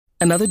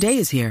Another day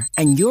is here,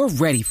 and you're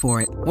ready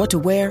for it. What to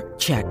wear?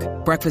 Check.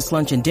 Breakfast,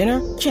 lunch, and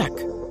dinner? Check.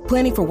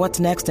 Planning for what's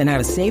next and how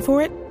to save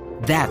for it?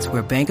 That's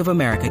where Bank of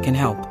America can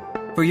help.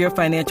 For your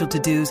financial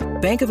to-dos,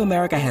 Bank of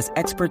America has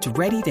experts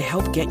ready to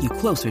help get you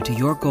closer to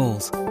your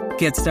goals.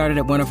 Get started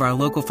at one of our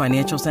local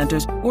financial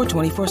centers or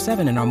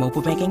 24/7 in our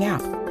mobile banking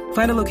app.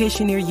 Find a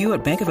location near you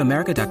at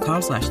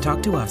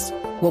bankofamerica.com/talktous.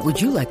 What would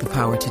you like the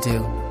power to do?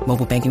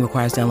 Mobile banking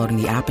requires downloading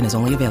the app and is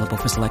only available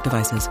for select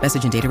devices.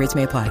 Message and data rates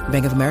may apply.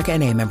 Bank of America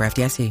N.A., member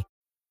FDIC.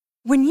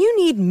 When you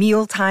need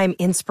mealtime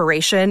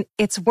inspiration,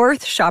 it's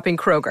worth shopping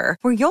Kroger,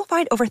 where you'll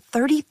find over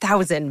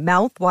 30,000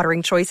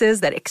 mouth-watering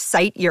choices that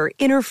excite your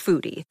inner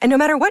foodie. And no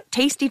matter what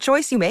tasty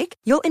choice you make,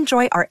 you'll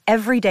enjoy our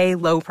everyday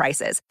low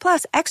prices,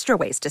 plus extra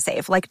ways to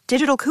save, like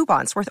digital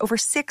coupons worth over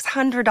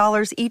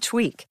 $600 each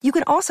week. You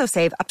can also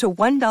save up to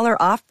 $1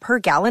 off per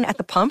gallon at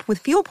the pump with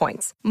fuel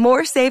points.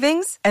 More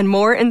savings and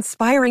more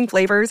inspiring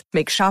flavors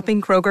make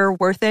shopping Kroger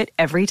worth it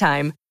every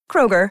time.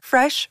 Kroger,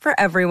 fresh for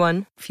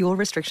everyone. Fuel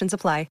restrictions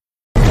apply.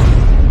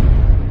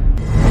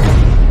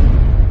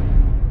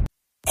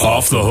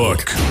 Off the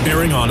Hook,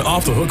 airing on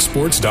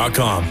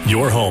offthehooksports.com.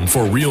 Your home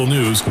for real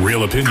news,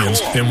 real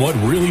opinions, and what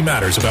really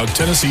matters about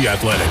Tennessee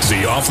athletics.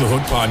 The Off the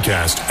Hook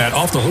podcast at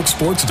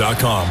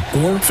offthehooksports.com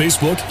or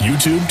Facebook,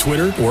 YouTube,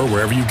 Twitter, or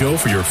wherever you go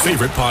for your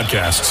favorite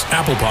podcasts.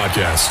 Apple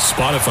Podcasts,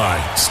 Spotify,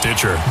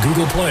 Stitcher,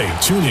 Google Play,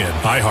 TuneIn,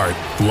 iHeart.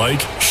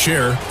 Like,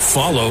 share,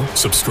 follow,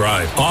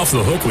 subscribe. Off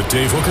the Hook with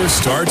Dave Hooker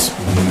starts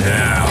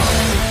now.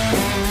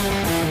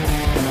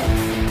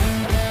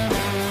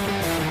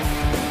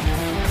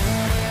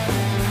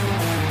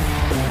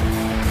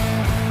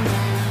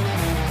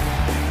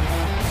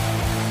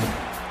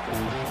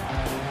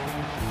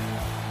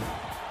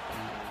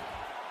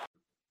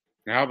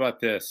 How about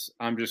this?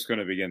 I'm just going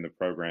to begin the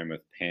program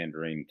with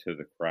pandering to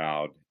the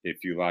crowd.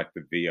 If you like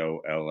the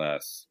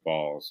VOLS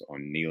balls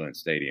on Neyland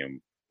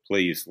Stadium,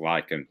 please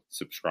like and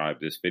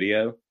subscribe this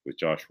video with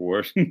Josh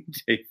Ward and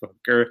Dave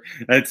Hooker.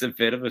 That's a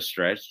bit of a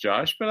stretch,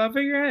 Josh, but I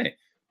figure, hey,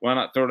 why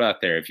not throw it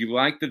out there? If you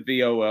like the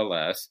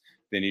VOLS,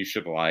 then you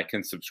should like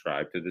and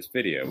subscribe to this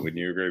video. Wouldn't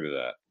you agree with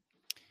that?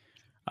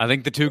 I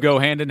think the two go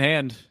hand in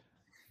hand.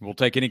 We'll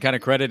take any kind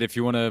of credit if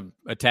you want to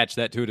attach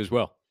that to it as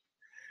well.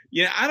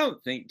 Yeah, I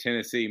don't think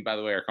Tennessee, by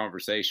the way, our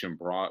conversation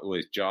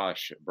with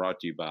Josh brought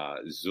to you by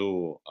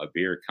Zool, a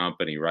beer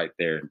company right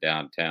there in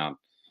downtown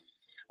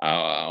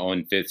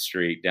on 5th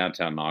Street,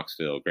 downtown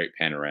Knoxville. Great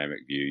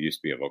panoramic view. Used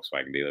to be a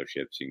Volkswagen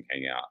dealership, so you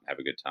can hang out and have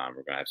a good time.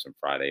 We're going to have some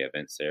Friday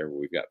events there where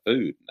we've got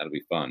food. That'll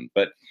be fun.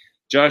 But,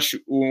 Josh,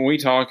 when we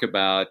talk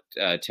about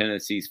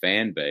Tennessee's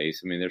fan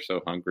base, I mean, they're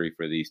so hungry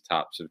for these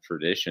types of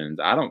traditions.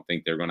 I don't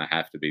think they're going to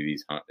have to be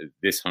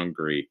this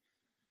hungry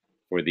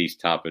for these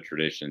type of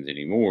traditions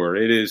anymore.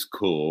 It is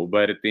cool,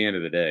 but at the end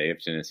of the day,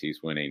 if Tennessee's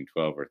winning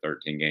 12 or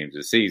 13 games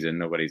a season,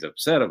 nobody's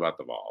upset about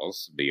the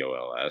balls,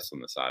 BOLS, on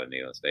the side of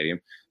Neyland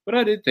Stadium. But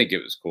I did think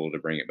it was cool to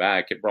bring it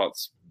back. It brought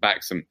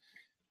back some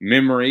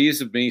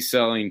memories of me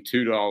selling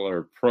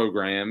 $2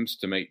 programs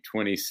to make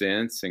 20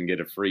 cents and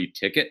get a free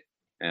ticket.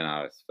 And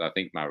I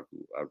think my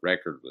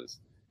record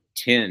was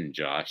 10,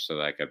 Josh, so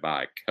that I could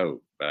buy a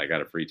Coke, but I got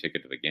a free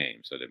ticket to the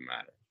game, so it didn't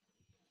matter.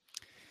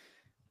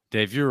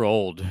 Dave, you're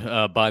old,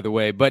 by the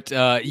way. But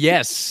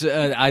yes,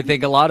 I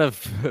think a lot of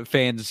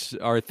fans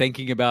are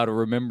thinking about or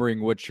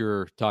remembering what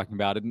you're talking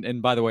about.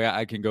 And by the way,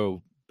 I can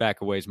go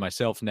back a ways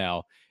myself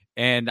now.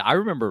 And I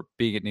remember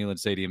being at Neyland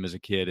Stadium as a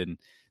kid and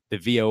the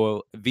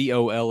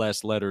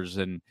VOLS letters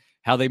and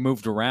how they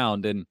moved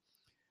around. And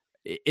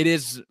it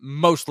is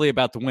mostly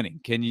about the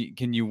winning. Can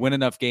you win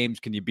enough games?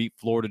 Can you beat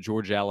Florida,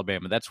 Georgia,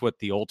 Alabama? That's what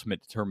the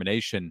ultimate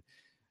determination,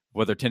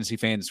 whether Tennessee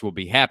fans will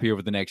be happy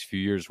over the next few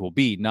years, will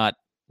be, not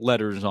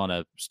letters on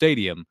a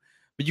stadium.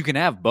 But you can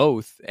have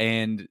both,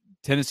 and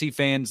Tennessee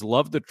fans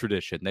love the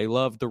tradition. They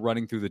love the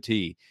running through the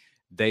tee.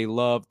 They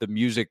love the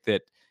music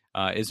that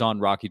is on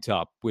Rocky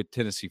Top with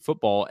Tennessee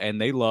football, and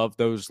they love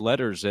those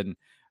letters. And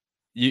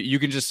you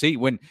can just see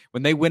when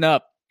they went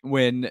up,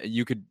 when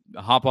you could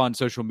hop on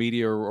social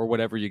media or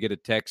whatever, you get a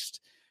text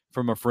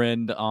from a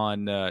friend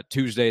on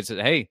Tuesday and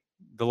said, hey,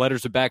 the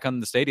letters are back on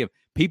the stadium.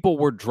 People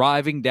were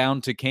driving down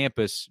to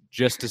campus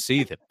just to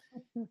see them.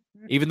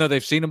 Even though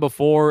they've seen them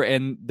before,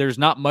 and there's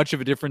not much of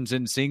a difference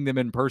in seeing them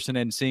in person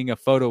and seeing a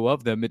photo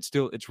of them. It's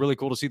really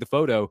cool to see the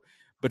photo,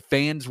 but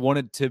fans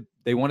wanted to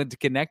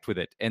connect with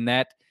it. And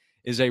that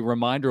is a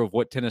reminder of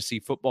what Tennessee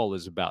football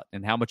is about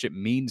and how much it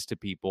means to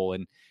people.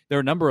 And there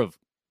are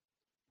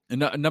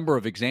a number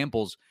of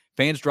examples.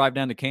 Fans drive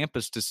down to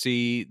campus to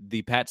see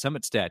the Pat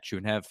Summitt statue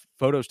and have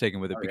photos taken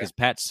with it because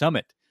Pat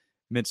Summitt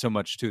meant so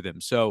much to them.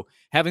 So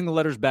having the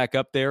letters back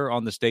up there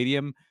on the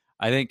stadium,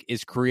 I think,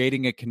 is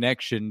creating a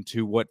connection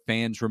to what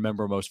fans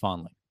remember most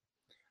fondly.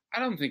 I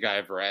don't think I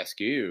ever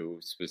asked you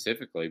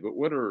specifically, but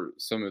what are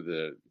some of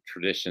the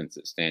traditions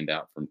that stand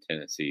out from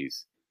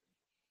Tennessee's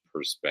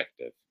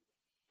perspective?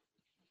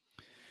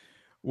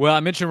 Well, I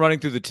mentioned running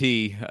through the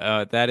tee.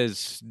 That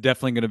is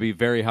definitely going to be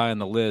very high on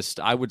the list.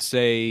 I would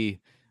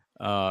say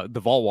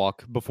the Vol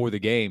Walk before the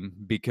game,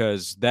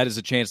 because that is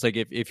a chance. Like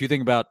if you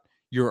think about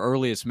your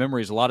earliest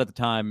memories. A lot of the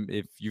time,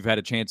 if you've had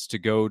a chance to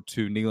go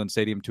to Neyland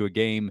Stadium to a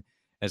game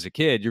as a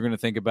kid, you're going to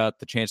think about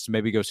the chance to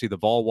maybe go see the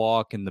Vol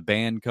Walk and the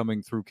band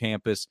coming through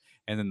campus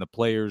and then the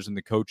players and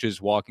the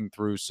coaches walking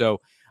through. So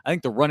I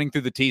think the running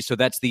through the tee, so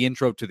that's the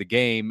intro to the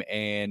game,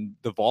 and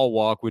the Vol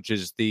Walk, which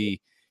is the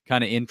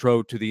kind of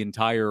intro to the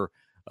entire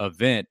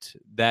event,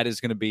 that is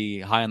going to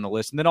be high on the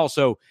list. And then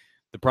also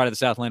the Pride of the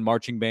Southland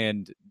marching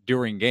band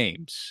during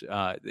games.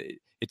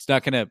 It's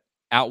not going to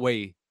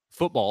outweigh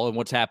football and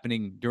what's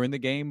happening during the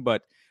game,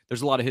 but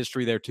there's a lot of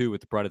history there too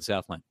with the Pride of the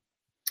Southland.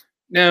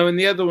 No, and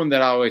the other one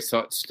that I always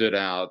thought stood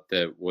out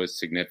that was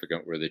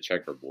significant were the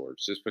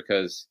checkerboards, just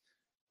because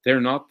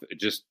they're not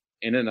just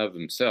in and of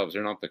themselves,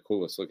 they're not the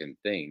coolest looking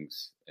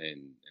things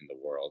in the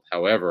world.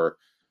 However,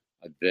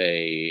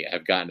 they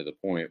have gotten to the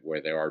point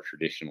where they are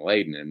tradition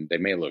laden, and they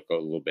may look a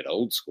little bit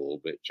old school,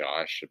 but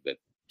Josh, but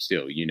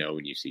still,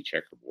 when you see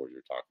checkerboard,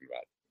 you're talking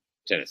about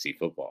Tennessee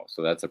football.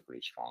 So that's a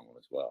pretty strong one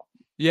as well.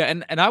 Yeah,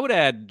 and I would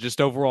add just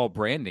overall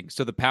branding.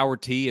 So the Power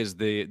T is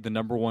the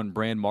number one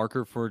brand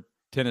marker for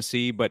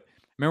Tennessee, but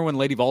remember when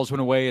Lady Vols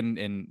went away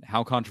and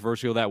how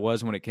controversial that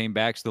was when it came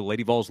back? So the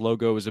Lady Vols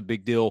logo is a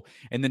big deal.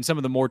 And then some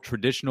of the more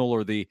traditional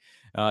or the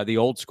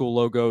old school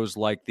logos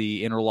like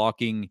the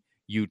interlocking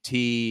UT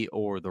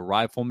or the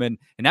Rifleman.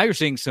 And now you're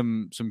seeing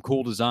some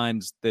cool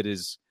designs that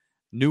is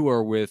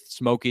newer with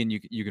smoking.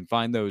 You can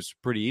find those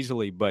pretty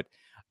easily. But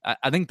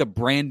I think the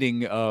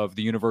branding of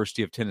the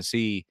University of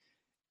Tennessee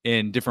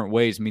in different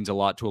ways means a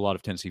lot to a lot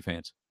of Tennessee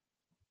fans.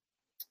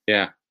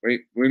 Yeah,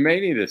 we may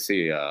need to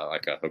see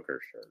like a hooker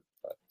shirt.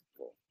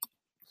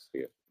 See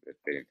if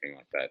anything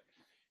like that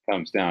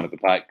comes down to the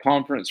pike.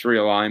 Conference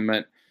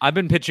realignment. I've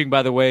been pitching,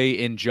 by the way,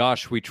 in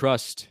Josh We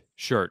Trust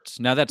shirts.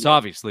 Now, that's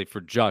obviously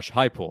for Josh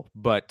Heupel,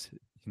 but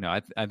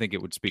I think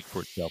it would speak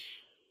for itself.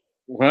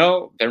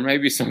 Well, there may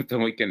be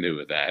something we can do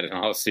with that in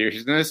all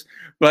seriousness,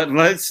 but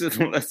let's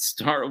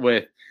start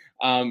with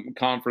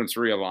conference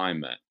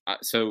realignment.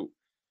 So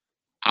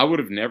I would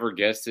have never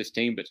guessed this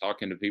team, but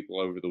talking to people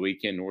over the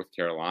weekend, North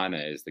Carolina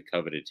is the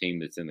coveted team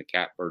that's in the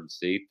catbird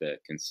seat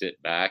that can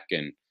sit back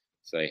and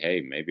say,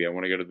 hey, maybe I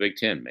want to go to the Big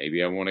Ten.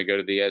 Maybe I want to go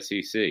to the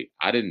SEC.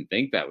 I didn't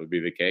think that would be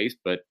the case,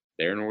 but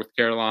there North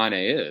Carolina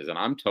is. And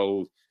I'm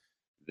told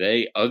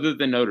they, other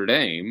than Notre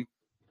Dame,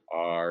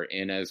 are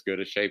in as good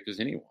a shape as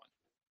anyone.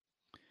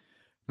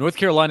 North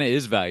Carolina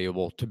is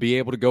valuable to be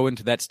able to go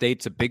into that state.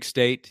 It's a big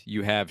state.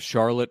 You have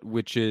Charlotte,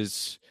 which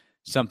is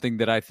something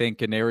that I think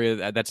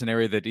that's an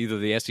area that either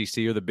the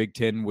SEC or the Big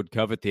Ten would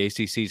covet. The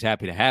ACC is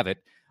happy to have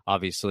it,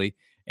 obviously.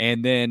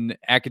 And then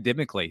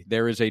academically,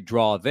 there is a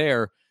draw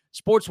there.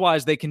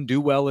 Sports-wise, they can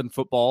do well in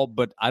football,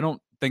 but I don't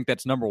think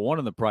that's number one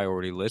on the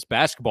priority list.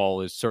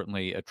 Basketball is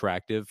certainly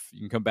attractive.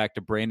 You can come back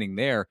to branding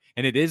there,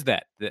 and it is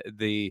that.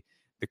 The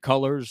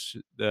colors,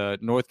 the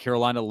North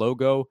Carolina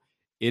logo,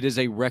 it is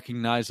a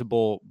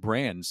recognizable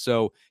brand.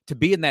 So to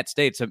be in that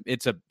state,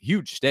 it's a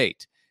huge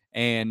state.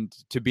 And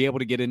to be able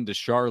to get into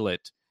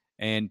Charlotte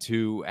and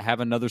to have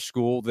another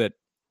school that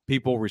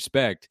people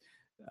respect,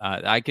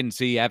 I can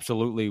see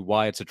absolutely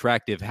why it's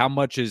attractive. How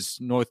much is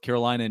North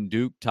Carolina and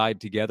Duke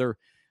tied together?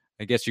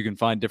 I guess you can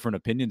find different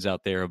opinions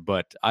out there,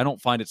 but I don't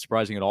find it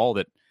surprising at all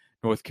that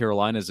North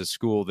Carolina is a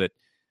school that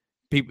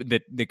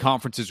the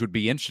conferences would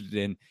be interested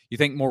in. You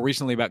think more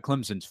recently about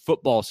Clemson's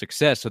football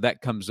success, so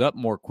that comes up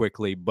more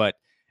quickly. But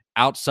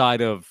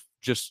outside of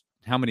just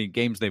how many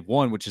games they've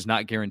won, which is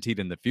not guaranteed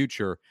in the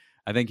future,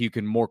 I think you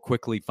can more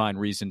quickly find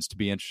reasons to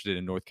be interested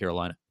in North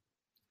Carolina.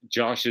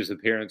 Josh's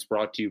appearance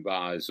brought to you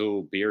by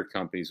Zool Beer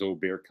Company. Zool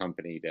Beer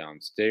Company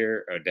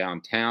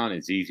downtown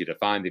is easy to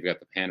find. They've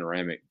got the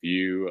panoramic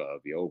view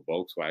of the old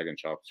Volkswagen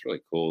shop. It's really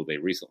cool. They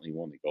recently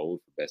won the gold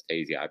for best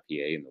hazy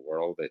IPA in the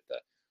world at the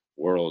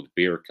World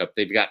Beer Cup.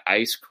 They've got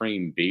ice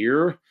cream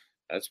beer.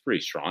 That's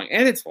pretty strong.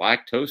 And it's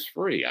lactose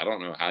free. I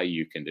don't know how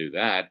you can do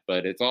that,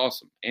 but it's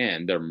awesome.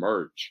 And their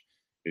merch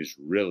is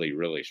really,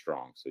 really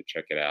strong. So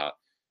check it out.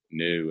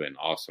 New and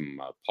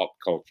awesome pop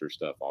culture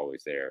stuff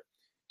always there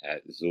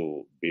at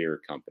Zool Beer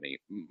Company.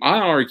 My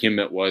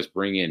argument was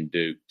bring in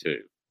Duke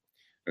too.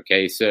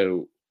 Okay,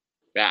 so,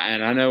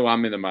 and I know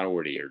I'm in the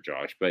minority here,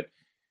 Josh, but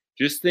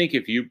just think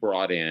if you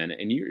brought in,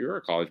 and you're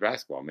a college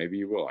basketball, maybe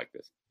you will like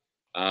this.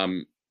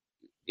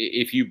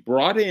 If you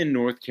brought in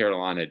North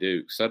Carolina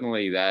Duke,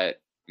 suddenly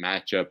that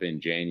matchup in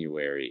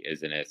January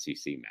is an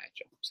SEC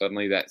matchup.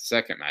 Suddenly that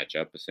second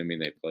matchup, assuming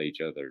they play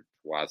each other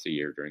twice a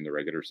year during the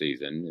regular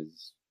season,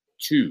 is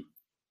two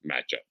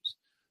matchups.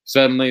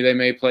 Suddenly they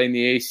may play in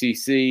the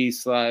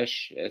ACC/SEC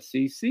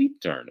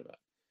tournament.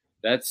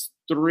 That's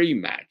three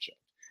matchups.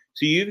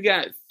 So you've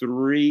got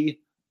three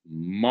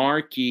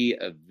marquee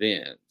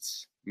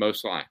events,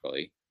 most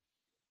likely,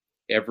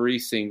 every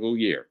single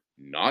year.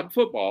 Not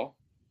football,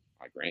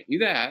 I grant you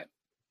that,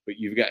 but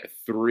you've got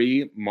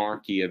three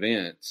marquee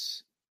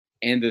events.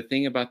 And the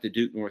thing about the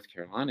Duke North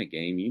Carolina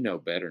game, you know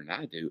better than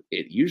I do,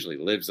 it usually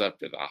lives up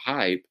to the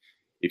hype.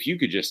 If you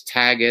could just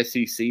tag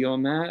SEC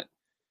on that,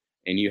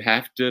 and you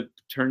have to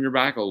turn your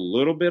back a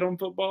little bit on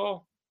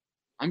football,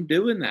 I'm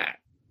doing that.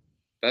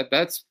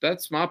 That's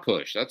my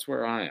push. That's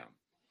where I am.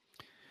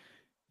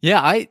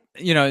 Yeah,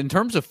 in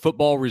terms of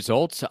football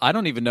results, I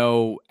don't even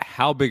know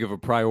how big of a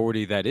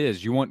priority that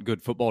is. You want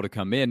good football to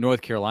come in.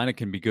 North Carolina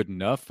can be good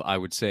enough, I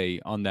would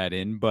say, on that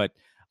end. But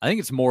I think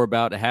it's more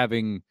about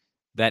having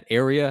that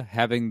area,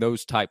 having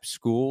those type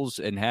schools,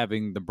 and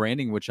having the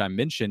branding, which I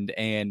mentioned.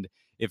 And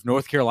if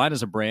North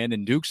Carolina's a brand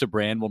and Duke's a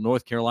brand, well,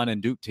 North Carolina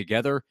and Duke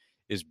together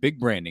is big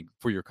branding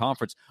for your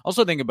conference.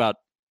 Also, think about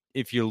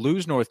if you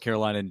lose North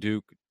Carolina and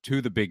Duke to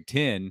the Big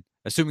Ten,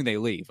 assuming they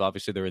leave.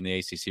 Obviously, they're in the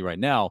ACC right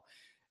now,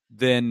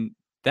 then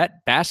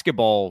that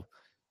basketball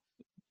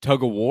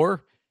tug of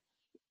war,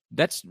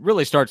 that's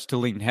really starts to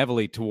lean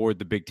heavily toward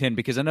the Big Ten,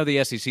 because I know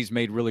the SEC's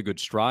made really good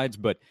strides,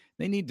 but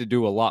they need to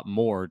do a lot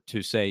more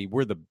to say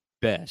we're the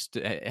best.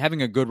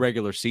 Having a good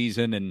regular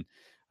season and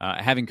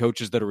having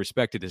coaches that are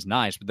respected is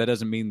nice, but that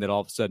doesn't mean that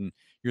all of a sudden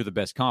you're the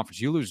best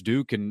conference. You lose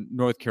Duke and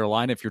North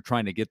Carolina if you're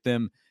trying to get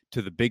them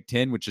to the Big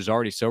Ten, which is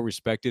already so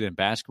respected in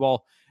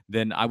basketball,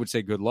 then I would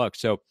say good luck.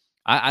 So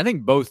I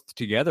think both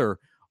together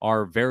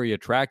are very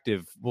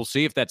attractive. We'll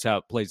see if that's how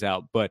it plays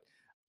out. But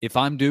if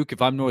I'm Duke, if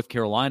I'm North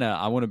Carolina,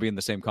 I want to be in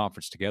the same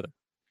conference together.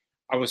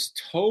 I was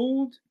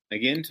told,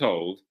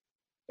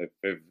 if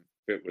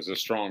it was a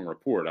strong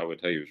report, I would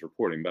tell you it was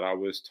reporting, but I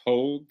was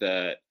told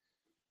that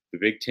the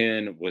Big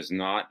Ten was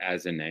not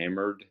as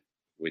enamored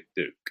with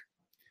Duke,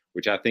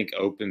 which I think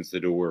opens the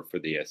door for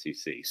the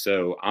SEC.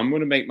 So I'm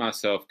going to make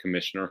myself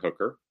Commissioner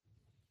Hooker,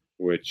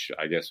 which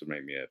I guess would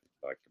make me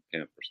like a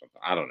pimp or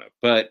something. I don't know.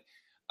 But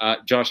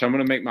Josh, I'm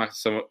going to make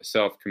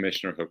myself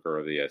Commissioner Hooker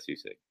of the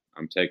SEC.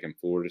 I'm taking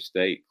Florida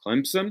State,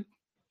 Clemson,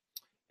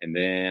 and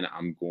then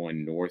I'm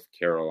going North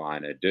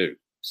Carolina, Duke.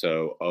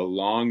 So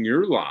along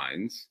your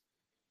lines,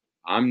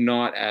 I'm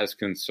not as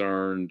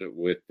concerned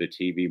with the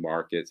TV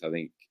markets. I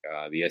think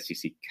the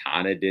SEC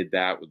kind of did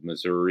that with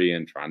Missouri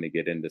and trying to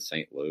get into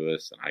St.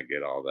 Louis, and I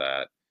get all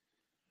that.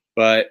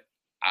 But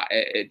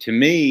to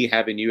me,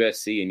 having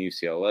USC and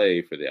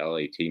UCLA for the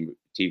LA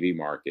TV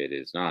market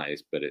is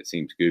nice, but it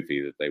seems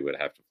goofy that they would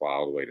have to fly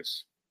all the way to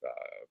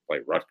play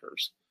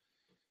Rutgers.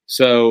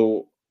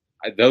 So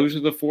those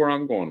are the four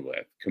I'm going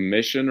with.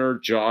 Commissioner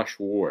Josh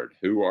Ward,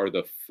 who are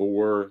the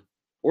 4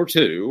 or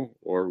 2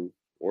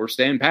 or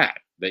stand pat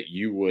that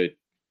you would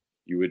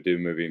do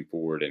moving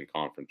forward in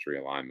conference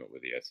realignment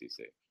with the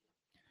SEC?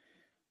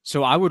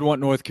 So I would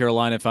want North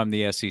Carolina if I'm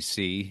the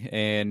SEC,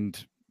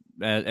 and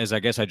as I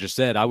guess I just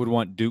said, I would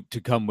want Duke to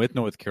come with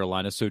North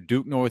Carolina. So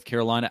Duke, North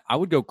Carolina, I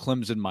would go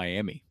Clemson,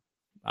 Miami.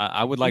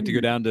 I would like to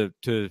go down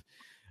to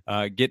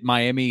get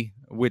Miami,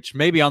 which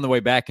may be on the way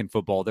back in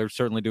football. They're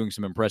certainly doing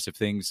some impressive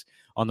things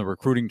on the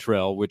recruiting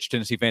trail, which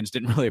Tennessee fans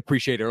didn't really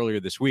appreciate earlier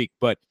this week.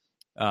 But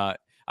I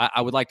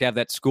would like to have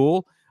that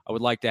school. I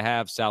would like to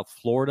have South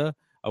Florida.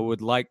 I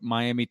would like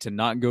Miami to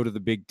not go to the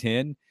Big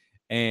Ten.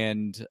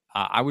 And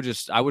I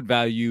would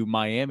value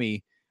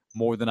Miami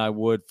more than I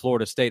would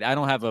Florida State. I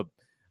don't have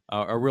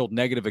a real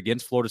negative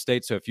against Florida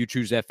State. So if you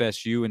choose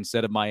FSU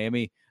instead of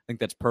Miami, I think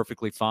that's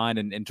perfectly fine.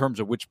 And in terms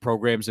of which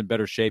program's in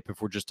better shape,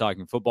 if we're just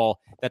talking football,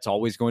 that's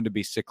always going to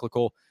be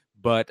cyclical.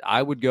 But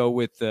I would go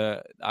with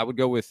the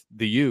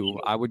U.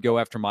 I would go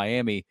after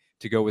Miami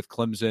to go with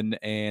Clemson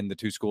and the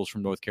 2 schools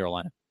from North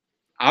Carolina.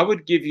 I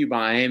would give you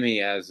Miami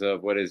as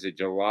of,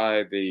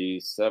 July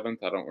the 7th?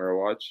 I don't wear a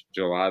watch.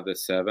 July the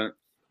 7th.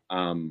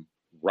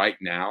 Right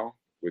now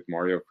with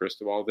Mario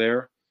Cristobal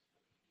there.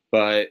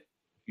 But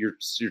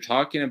you're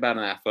talking about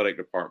an athletic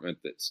department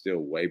that's still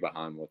way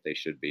behind what they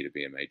should be to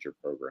be a major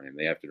program.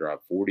 They have to drive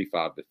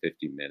 45 to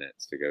 50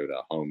 minutes to go to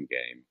a home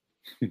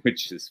game,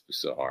 which is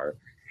bizarre.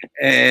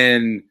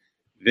 And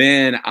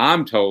then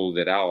I'm told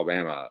that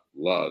Alabama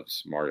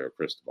loves Mario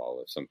Cristobal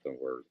if something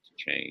were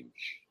to change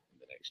in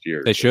the next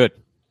year. They should.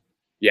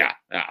 Yeah.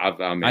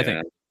 I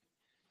think.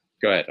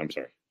 Go ahead. I'm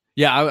sorry.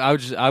 Yeah,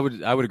 I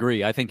would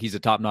agree. I think he's a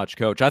top-notch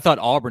coach. I thought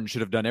Auburn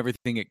should have done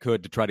everything it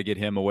could to try to get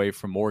him away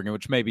from Oregon,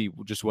 which maybe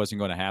just wasn't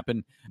going to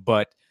happen.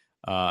 But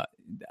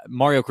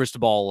Mario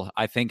Cristobal,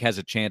 I think, has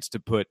a chance to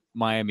put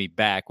Miami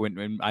back.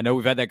 When I know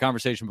we've had that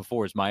conversation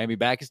before. Is Miami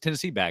back? Is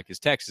Tennessee back? Is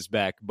Texas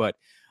back? But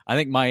I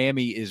think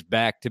Miami is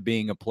back to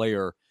being a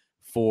player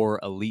for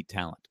elite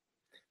talent.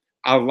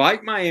 I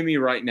like Miami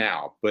right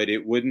now, but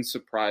it wouldn't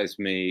surprise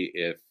me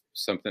if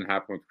something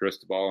happened with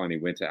Cristobal and he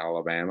went to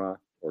Alabama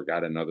or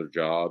got another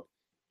job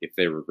if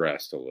they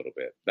regressed a little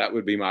bit. That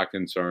would be my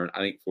concern. I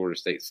think Florida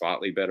State's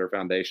slightly better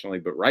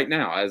foundationally, but right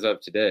now, as of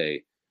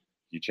today,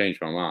 you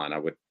changed my mind. I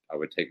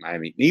would take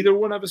Miami. Neither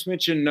one of us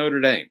mentioned Notre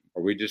Dame.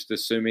 Are we just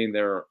assuming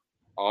they're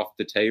off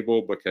the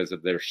table because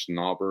of their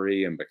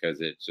snobbery and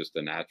because it's just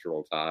a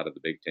natural tie to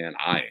the Big Ten?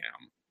 I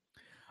am.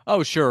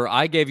 Oh, sure.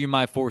 I gave you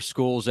my 4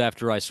 schools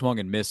after I swung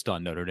and missed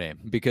on Notre Dame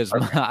because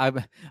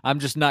I'm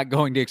just not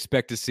going to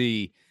expect to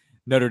see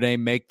Notre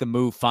Dame make the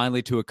move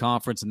finally to a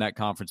conference and that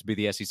conference be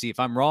the SEC.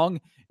 If I'm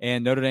wrong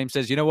and Notre Dame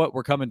says, you know what,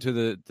 we're coming to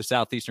the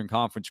Southeastern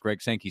Conference,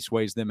 Greg Sankey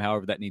sways them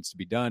however that needs to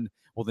be done,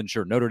 well then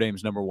sure, Notre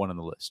Dame's number 1 on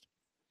the list.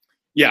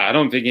 Yeah, I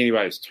don't think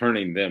anybody's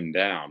turning them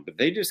down, but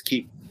they just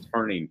keep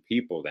turning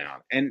people down.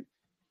 And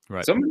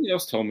Right. Somebody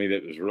else told me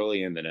that was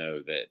really in the know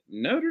that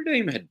Notre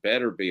Dame had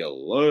better be a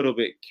little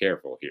bit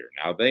careful here.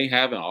 Now they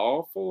have an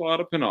awful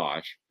lot of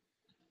panache,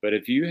 but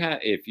if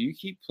you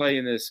keep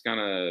playing this kind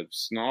of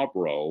snob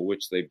role,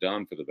 which they've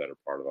done for the better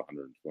part of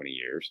 120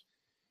 years,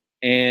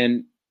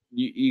 and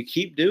you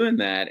keep doing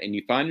that, and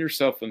you find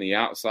yourself on the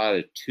outside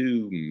of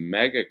two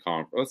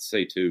let's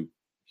say two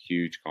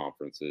huge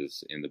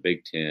conferences in the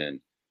Big Ten,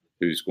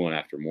 who's going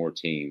after more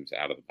teams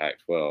out of the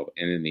Pac-12,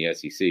 and in the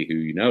SEC,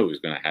 who is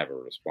going to have a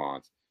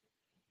response.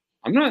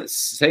 I'm not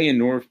saying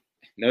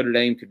Notre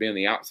Dame could be on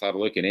the outside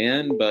looking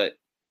in, but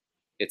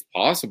it's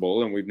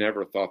possible, and we've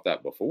never thought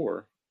that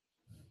before.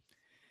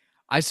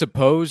 I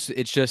suppose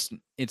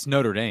it's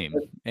Notre Dame,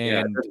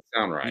 and it doesn't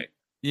sound right.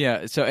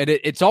 Yeah, so and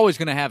it's always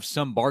going to have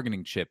some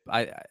bargaining chip.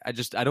 I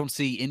don't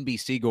see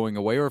NBC going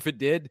away, or if it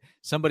did,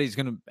 somebody's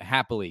going to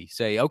happily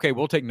say, "Okay,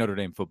 we'll take Notre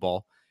Dame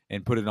football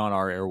and put it on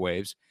our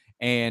airwaves."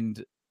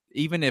 And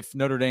even if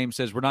Notre Dame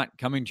says we're not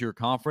coming to your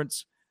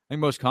conference, I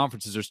think most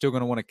conferences are still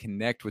going to want to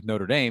connect with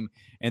Notre Dame,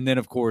 and then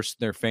of course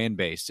their fan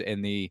base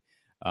and the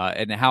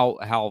and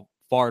how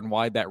far and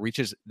wide that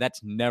reaches.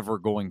 That's never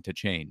going to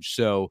change.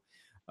 So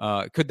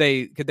could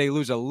they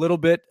lose a little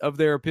bit of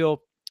their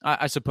appeal?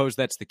 I suppose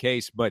that's the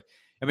case, but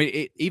I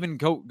mean, even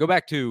go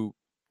back to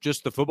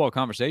just the football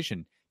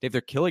conversation. Dave,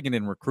 they're killing it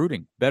in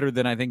recruiting, better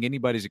than I think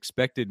anybody's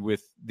expected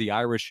with the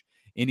Irish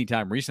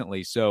anytime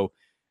recently. So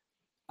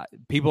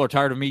people are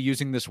tired of me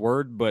using this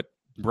word, but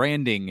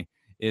branding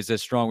is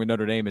as strong with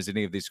Notre Dame as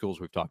any of these schools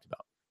we've talked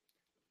about.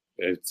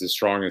 It's as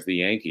strong as the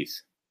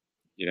Yankees.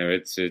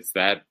 It's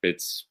that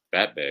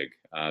big.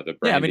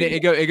 Yeah, I mean,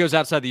 it goes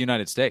outside the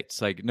United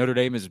States. Like Notre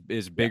Dame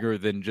is bigger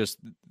than just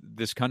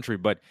this country.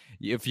 But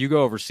if you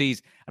go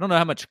overseas, I don't know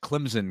how much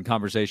Clemson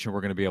conversation we're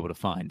going to be able to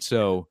find.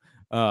 So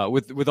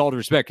with all due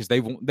respect, because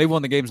they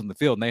won the games on the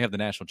field and they have the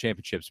national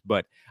championships.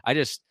 But I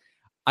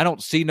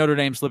don't see Notre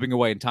Dame slipping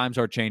away, and times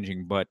are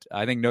changing. But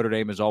I think Notre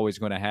Dame is always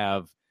going to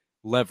have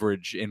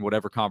leverage in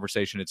whatever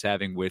conversation it's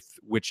having with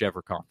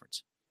whichever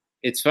conference.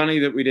 It's funny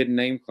that we didn't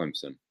name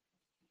Clemson.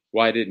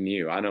 Why didn't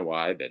you? I know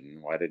why I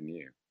didn't. Why didn't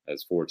you?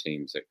 As 4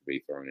 teams that could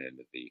be thrown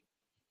into the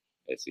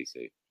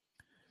SEC.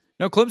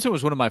 No, Clemson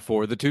was one of my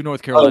 4. The 2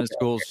 North Carolina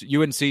schools,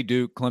 UNC,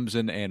 Duke,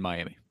 Clemson, and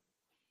Miami.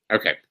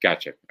 Okay,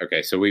 gotcha.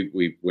 Okay, so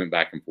we went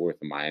back and forth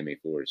in Miami,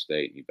 Florida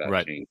State, and you've got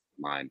to change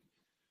your mind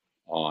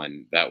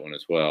on that one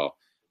as well.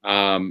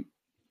 I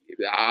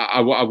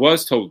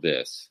was told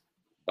this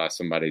by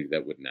somebody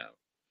that would know,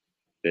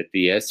 that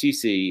the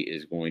SEC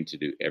is going to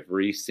do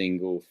every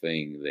single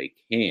thing they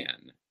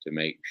can to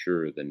make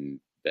sure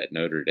that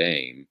Notre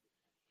Dame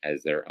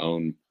has their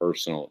own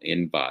personal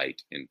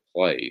invite in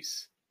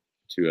place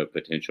to a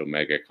potential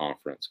mega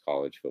conference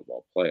college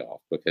football playoff,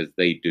 because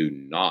they do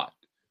not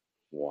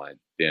want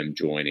them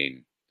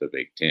joining the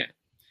Big Ten.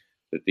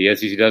 That the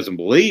SEC doesn't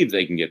believe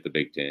they can get the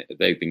Big Ten,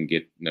 they can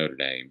get Notre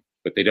Dame,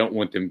 but they don't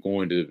want them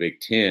going to the Big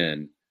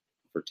Ten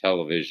for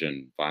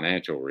television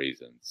financial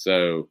reasons.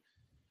 So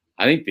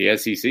I think the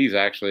SEC is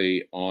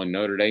actually on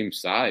Notre Dame's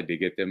side to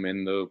get them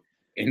into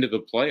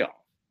the playoff.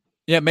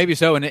 Yeah, maybe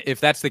so. And if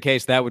that's the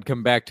case, that would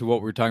come back to what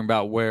we were talking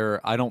about,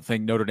 where I don't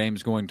think Notre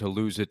Dame's going to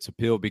lose its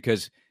appeal,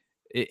 because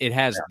it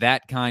has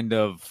that kind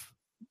of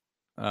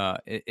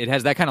it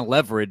has that kind of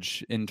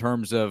leverage in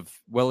terms of,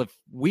 well, if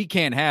we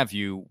can't have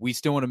you, we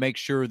still want to make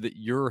sure that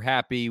you're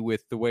happy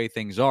with the way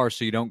things are,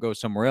 so you don't go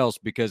somewhere else,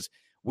 because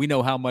we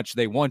know how much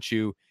they want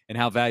you and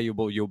how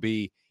valuable you'll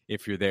be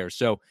if you're there.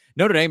 So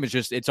Notre Dame is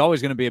it's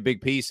always going to be a big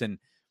piece, and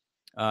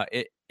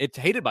it's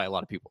hated by a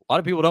lot of people. A lot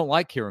of people don't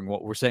like hearing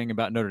what we're saying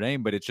about Notre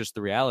Dame, but it's just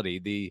the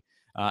reality.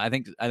 I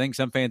think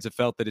some fans have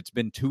felt that it's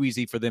been too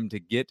easy for them to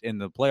get in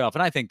the playoff,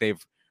 and I think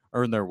they've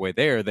earned their way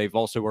there. They've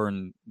also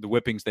earned the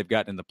whippings they've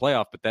gotten in the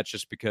playoff, but that's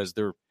just because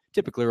there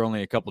typically are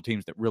only a couple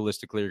teams that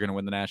realistically are going to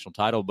win the national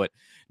title. But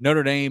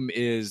Notre Dame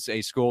is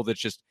a school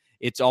that's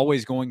it's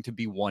always going to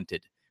be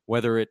wanted,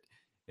 whether it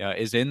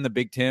is in the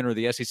Big Ten or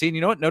the SEC. And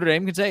you know what? Notre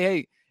Dame can say,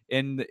 hey,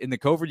 in the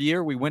COVID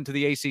year, we went to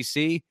the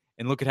ACC,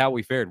 and look at how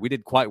we fared. We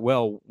did quite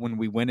well when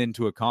we went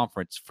into a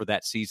conference for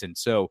that season.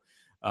 So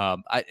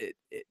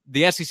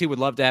the SEC would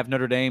love to have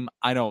Notre Dame.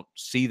 I don't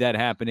see that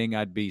happening.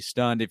 I'd be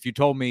stunned. If you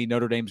told me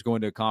Notre Dame's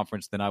going to a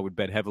conference, then I would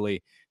bet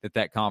heavily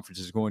that conference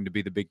is going to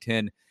be the Big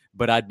Ten.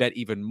 But I'd bet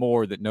even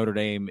more that Notre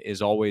Dame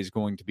is always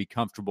going to be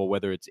comfortable,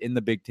 whether it's in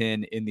the Big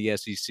Ten, in the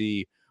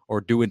SEC,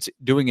 or doing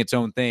its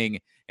own thing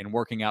and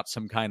working out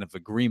some kind of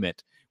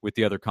agreement with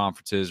the other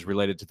conferences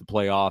related to the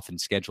playoff and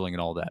scheduling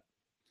and all that.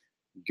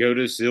 Go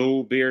to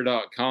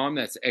zulbeer.com.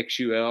 That's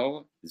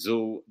XUL,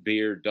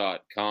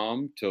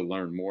 zulbeer.com, to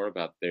learn more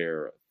about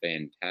their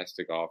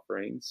fantastic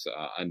offerings.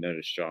 I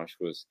noticed Josh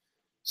was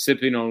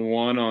sipping on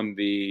one on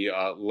the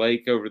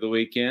lake over the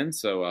weekend,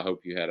 so I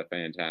hope you had a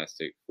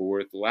fantastic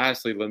 4th.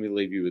 Lastly, let me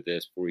leave you with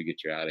this before we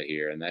get you out of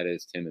here, and that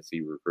is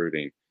Tennessee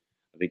recruiting.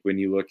 I think when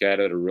you look at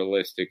it a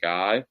realistic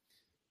eye,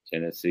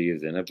 Tennessee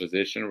is in a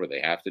position where they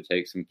have to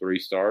take some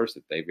 3-stars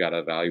that they've got to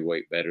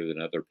evaluate better than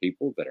other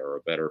people that are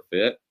a better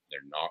fit.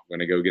 They're not going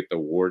to go get the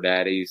war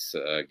daddies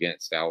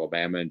against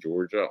Alabama and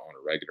Georgia on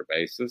a regular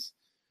basis.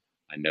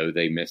 I know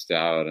they missed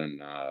out on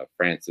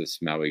Francis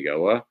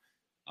Mauigoa.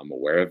 I'm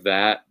aware of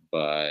that,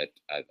 but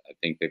I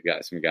think they've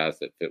got some guys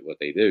that fit what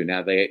they do.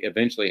 Now, they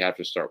eventually have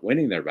to start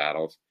winning their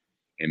battles,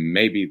 and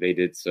maybe they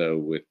did so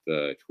with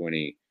the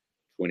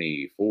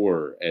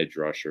 2024 edge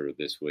rusher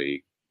this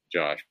week,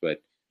 Josh.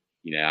 But,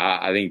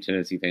 I think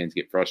Tennessee fans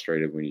get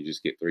frustrated when you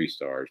just get 3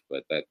 stars,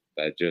 but that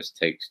just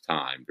takes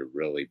time to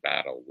really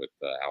battle with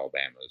the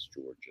Alabamas,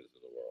 Georgias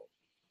of the world.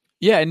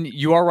 Yeah, and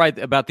you are right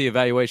about the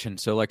evaluation.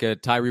 So like a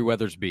Tyree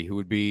Weathersby, who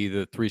would be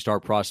the 3-star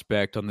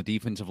prospect on the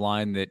defensive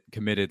line that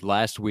committed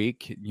last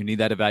week, you need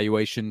that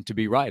evaluation to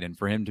be right. And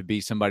for him to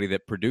be somebody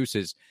that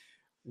produces,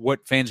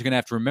 what fans are going to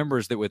have to remember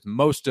is that with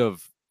most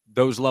of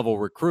those level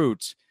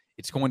recruits,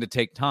 it's going to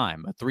take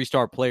time. A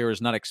 3-star player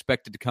is not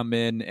expected to come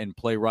in and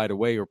play right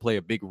away or play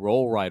a big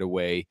role right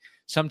away.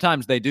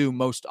 Sometimes they do.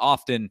 Most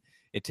often,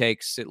 it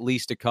takes at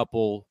least a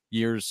couple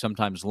years,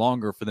 sometimes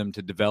longer, for them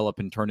to develop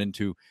and turn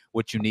into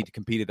what you need to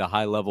compete at a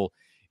high level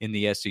in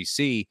the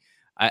SEC.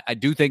 I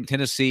do think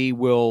Tennessee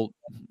will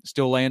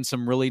still land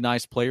some really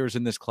nice players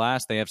in this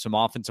class. They have some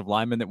offensive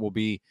linemen that will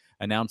be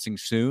announcing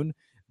soon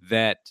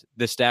that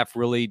the staff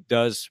really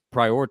does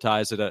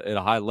prioritize at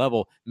a high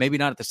level. Maybe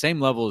not at the same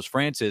level as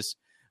Francis,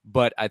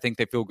 but I think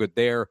they feel good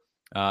there.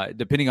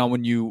 Depending on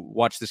when you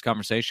watch this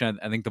conversation,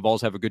 I think the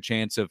Vols have a good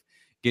chance of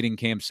getting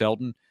Cam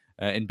Seldon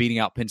and beating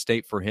out Penn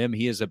State for him.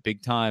 He is a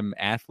big-time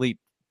athlete,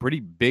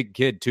 pretty big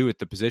kid, too, at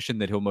the position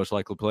that he'll most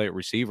likely play at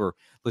receiver,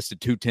 listed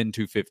 210,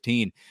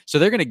 215. So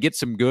they're going to get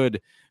some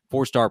good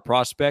 4-star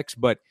prospects.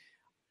 But,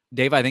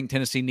 Dave, I think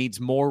Tennessee needs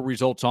more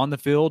results on the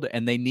field,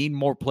 and they need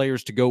more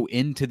players to go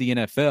into the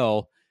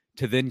NFL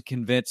to then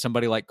convince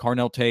somebody like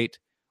Carnell Tate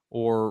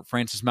or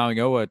Francis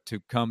Mauigoa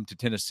to come to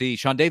Tennessee.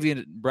 Sean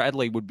Davian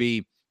Bradley would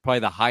be probably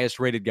the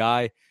highest-rated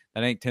guy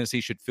that I think Tennessee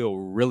should feel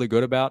really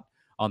good about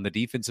on the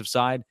defensive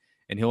side.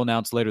 And he'll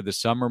announce later this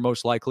summer,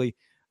 most likely.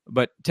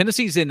 But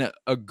Tennessee's in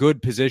a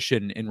good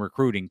position in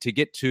recruiting to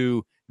get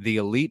to the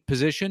elite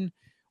position.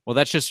 Well,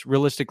 that's just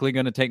realistically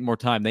going to take more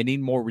time. They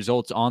need more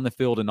results on the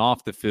field and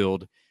off the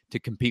field to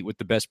compete with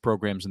the best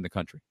programs in the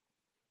country.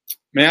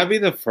 May I be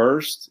the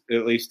first,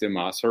 at least in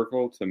my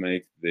circle, to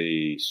make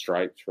the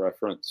Stripes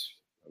reference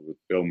with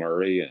Bill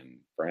Murray and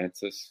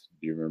Francis?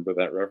 Do you remember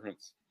that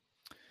reference?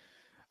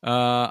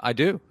 I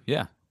do,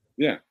 yeah.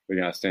 Yeah, the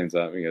guy stands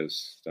up and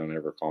goes, "Don't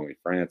ever call me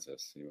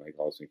Francis." He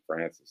calls me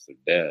Francis, they're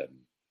dead. And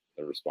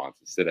the response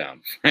is, "Sit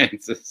down,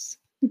 Francis."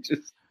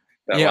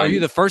 Are you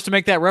the first to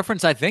make that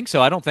reference? I think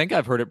so. I don't think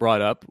I've heard it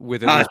brought up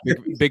with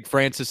big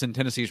Francis in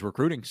Tennessee's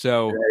recruiting.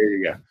 So there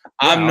you go.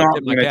 I'm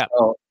not going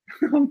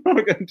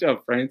to tell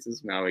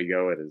Francis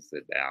Mauigoa to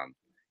sit down.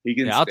 He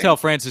can. I'll tell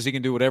Francis he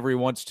can do whatever he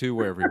wants to,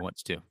 wherever he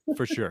wants to,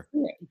 for sure.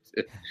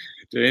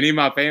 To any of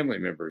my family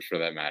members, for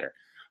that matter.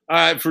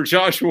 For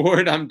Josh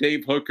Ward, I'm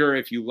Dave Hooker.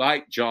 If you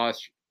like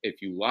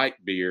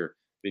beer,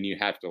 then you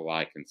have to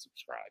like and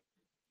subscribe.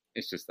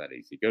 It's just that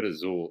easy. Go to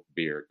Zool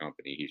Beer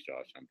Company. He's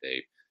Josh. I'm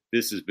Dave.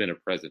 This has been a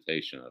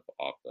presentation of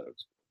Off the Hook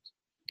Sports.